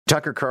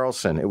Tucker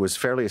Carlson, it was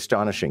fairly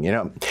astonishing. You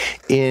know,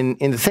 in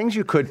the things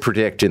you could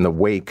predict in the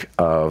wake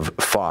of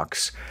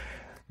Fox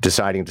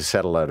deciding to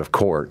settle out of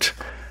court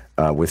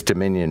with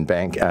Dominion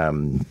Bank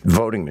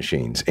voting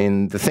machines,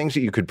 in the things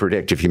that you could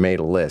predict if you made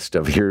a list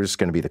of here's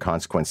going to be the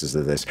consequences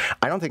of this,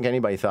 I don't think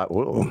anybody thought,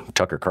 whoa,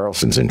 Tucker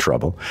Carlson's in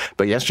trouble.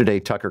 But yesterday,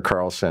 Tucker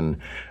Carlson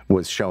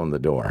was shown the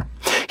door.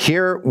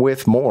 Here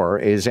with more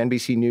is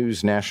NBC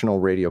News national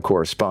radio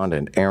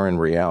correspondent Erin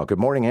Real. Good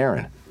morning,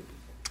 Erin.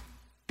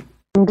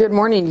 Good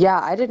morning. Yeah,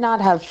 I did not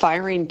have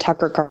firing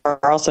Tucker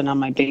Carlson on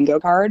my bingo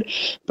card,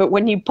 but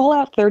when you pull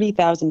out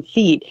 30,000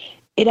 feet,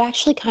 it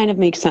actually kind of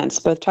makes sense.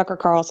 Both Tucker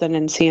Carlson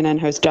and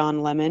CNN host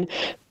Don Lemon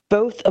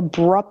both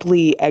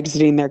abruptly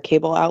exiting their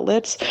cable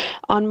outlets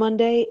on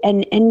Monday.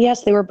 And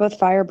yes, they were both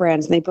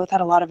firebrands and they both had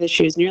a lot of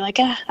issues. And you're like,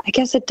 I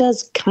guess it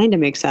does kind of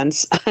make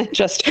sense. It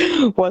just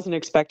wasn't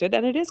expected.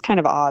 And it is kind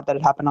of odd that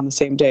it happened on the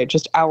same day,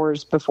 just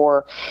hours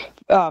before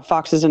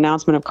Fox's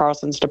announcement of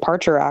Carlson's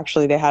departure.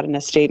 Actually, they had in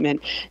a statement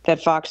that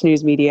Fox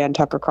News Media and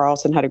Tucker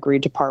Carlson had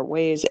agreed to part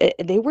ways.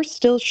 They were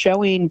still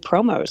showing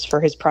promos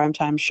for his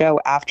primetime show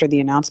after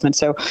the announcement.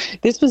 So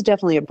this was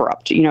definitely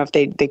abrupt. You know, if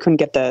they couldn't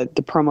get the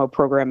promo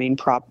programming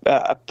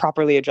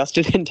properly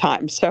adjusted in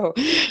time. So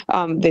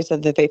they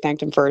said that they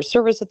thanked him for his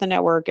service at the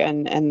network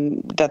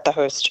and that the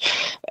host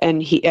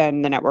and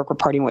the network were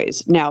parting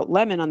ways. Now,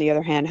 Lemon, on the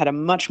other hand, had a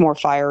much more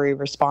fiery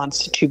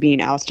response to being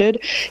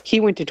ousted. He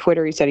went to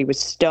Twitter. He said he was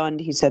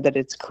stunned. He said that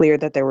it's clear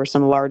that there were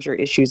some larger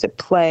issues at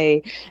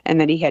play and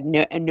that he had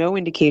no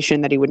indication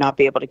that he would not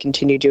be able to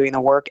continue doing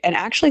the work. And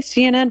actually,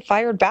 CNN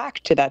fired back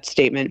to that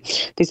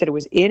statement. They said it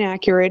was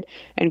inaccurate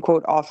and,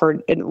 quote,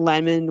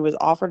 Lemon was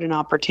offered an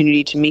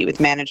opportunity to meet with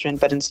management,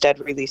 but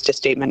instead released a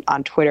statement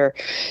on Twitter.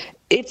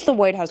 It's the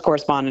White House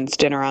Correspondents'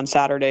 Dinner on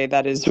Saturday.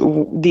 That is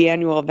the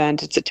annual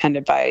event. It's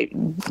attended by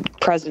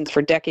presidents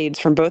for decades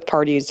from both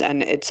parties,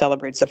 and it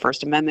celebrates the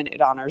First Amendment. It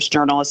honors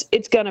journalists.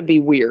 It's going to be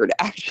weird.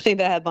 Actually,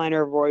 the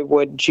headliner, Roy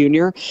Wood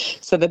Jr.,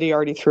 said that he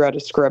already threw out a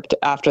script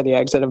after the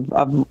exit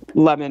of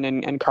Lemon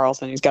and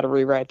Carlson. He's got to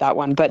rewrite that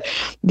one. But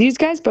these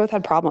guys both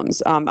had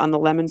problems. On the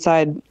Lemon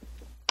side,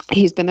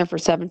 he's been there for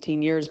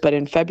 17 years, but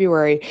in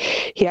February,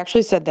 he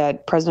actually said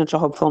that presidential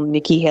hopeful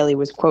Nikki Haley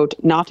was, quote,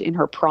 not in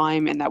her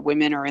prime and that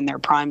women are in their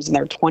primes in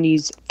their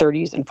 20s,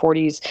 30s, and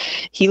 40s.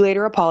 He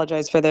later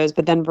apologized for those,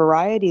 but then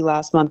Variety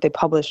last month, they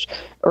published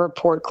a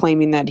report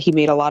claiming that he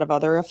made a lot of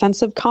other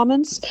offensive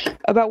comments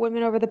about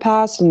women over the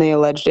past, and they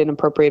alleged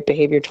inappropriate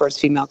behavior towards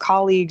female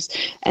colleagues.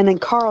 And then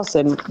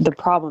Carlson, the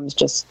problems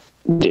just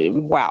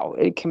wow,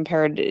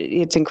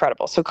 it's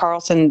incredible. So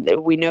Carlson,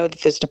 we know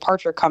that this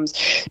departure comes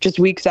just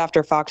weeks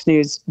after Fox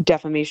News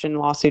defamation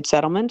lawsuit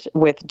settlement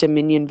with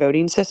Dominion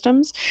Voting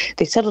Systems.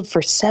 They settled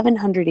for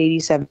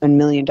 $787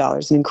 million,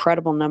 an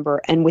incredible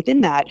number. And within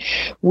that,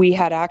 we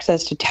had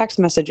access to text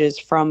messages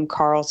from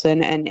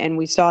Carlson, and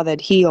we saw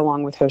that he,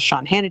 along with host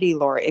Sean Hannity,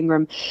 Laura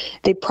Ingraham,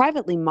 they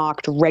privately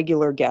mocked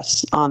regular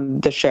guests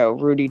on the show,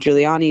 Rudy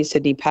Giuliani,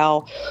 Sidney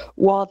Powell,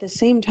 while at the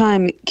same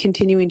time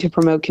continuing to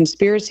promote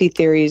conspiracy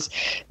theories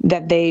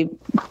that they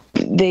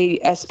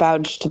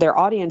espoused to their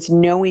audience,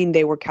 knowing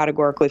they were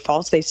categorically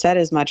false. They said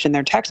as much in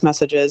their text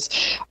messages.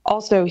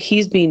 Also,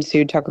 he's being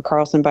sued, Tucker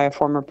Carlson, by a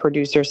former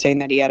producer, saying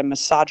that he had a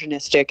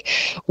misogynistic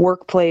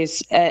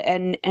workplace.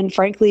 And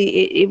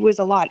frankly, it was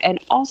a lot. And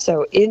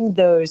also, in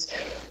those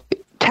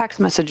text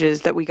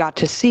messages that we got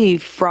to see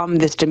from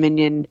this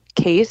Dominion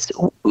case,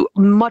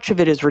 much of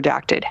it is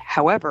redacted.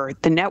 However,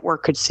 the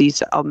network could see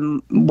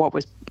what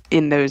was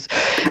in those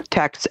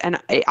texts, and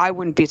I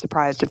wouldn't be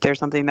surprised if there's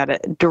something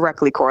that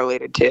directly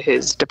correlated to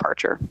his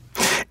departure.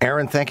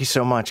 Erin, thank you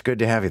so much. Good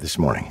to have you this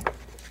morning.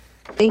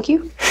 Thank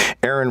you.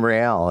 Erin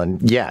Real,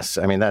 and yes,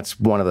 I mean, that's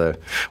one of the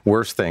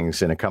worst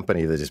things in a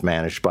company that is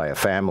managed by a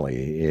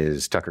family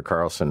is Tucker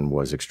Carlson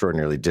was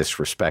extraordinarily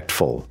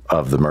disrespectful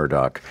of the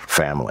Murdoch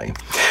family.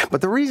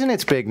 But the reason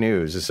it's big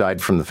news,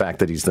 aside from the fact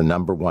that he's the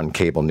 #1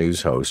 cable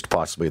news host,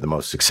 possibly the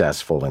most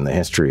successful in the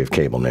history of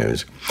cable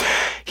news,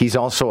 he's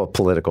also a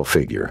political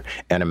figure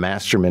and a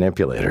master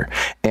manipulator.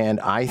 And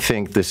I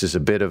think this is a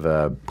bit of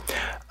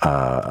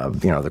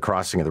the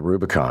crossing of the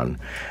Rubicon,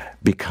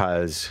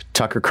 because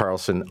Tucker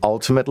Carlson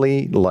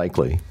ultimately,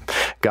 likely,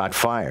 got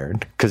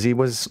fired because he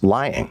was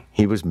lying.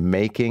 He was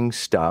making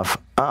stuff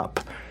up.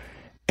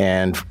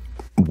 And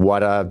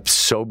what a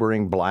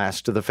sobering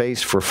blast to the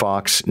face for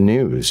Fox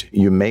News.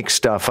 You make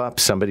stuff up,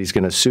 somebody's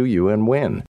going to sue you and win.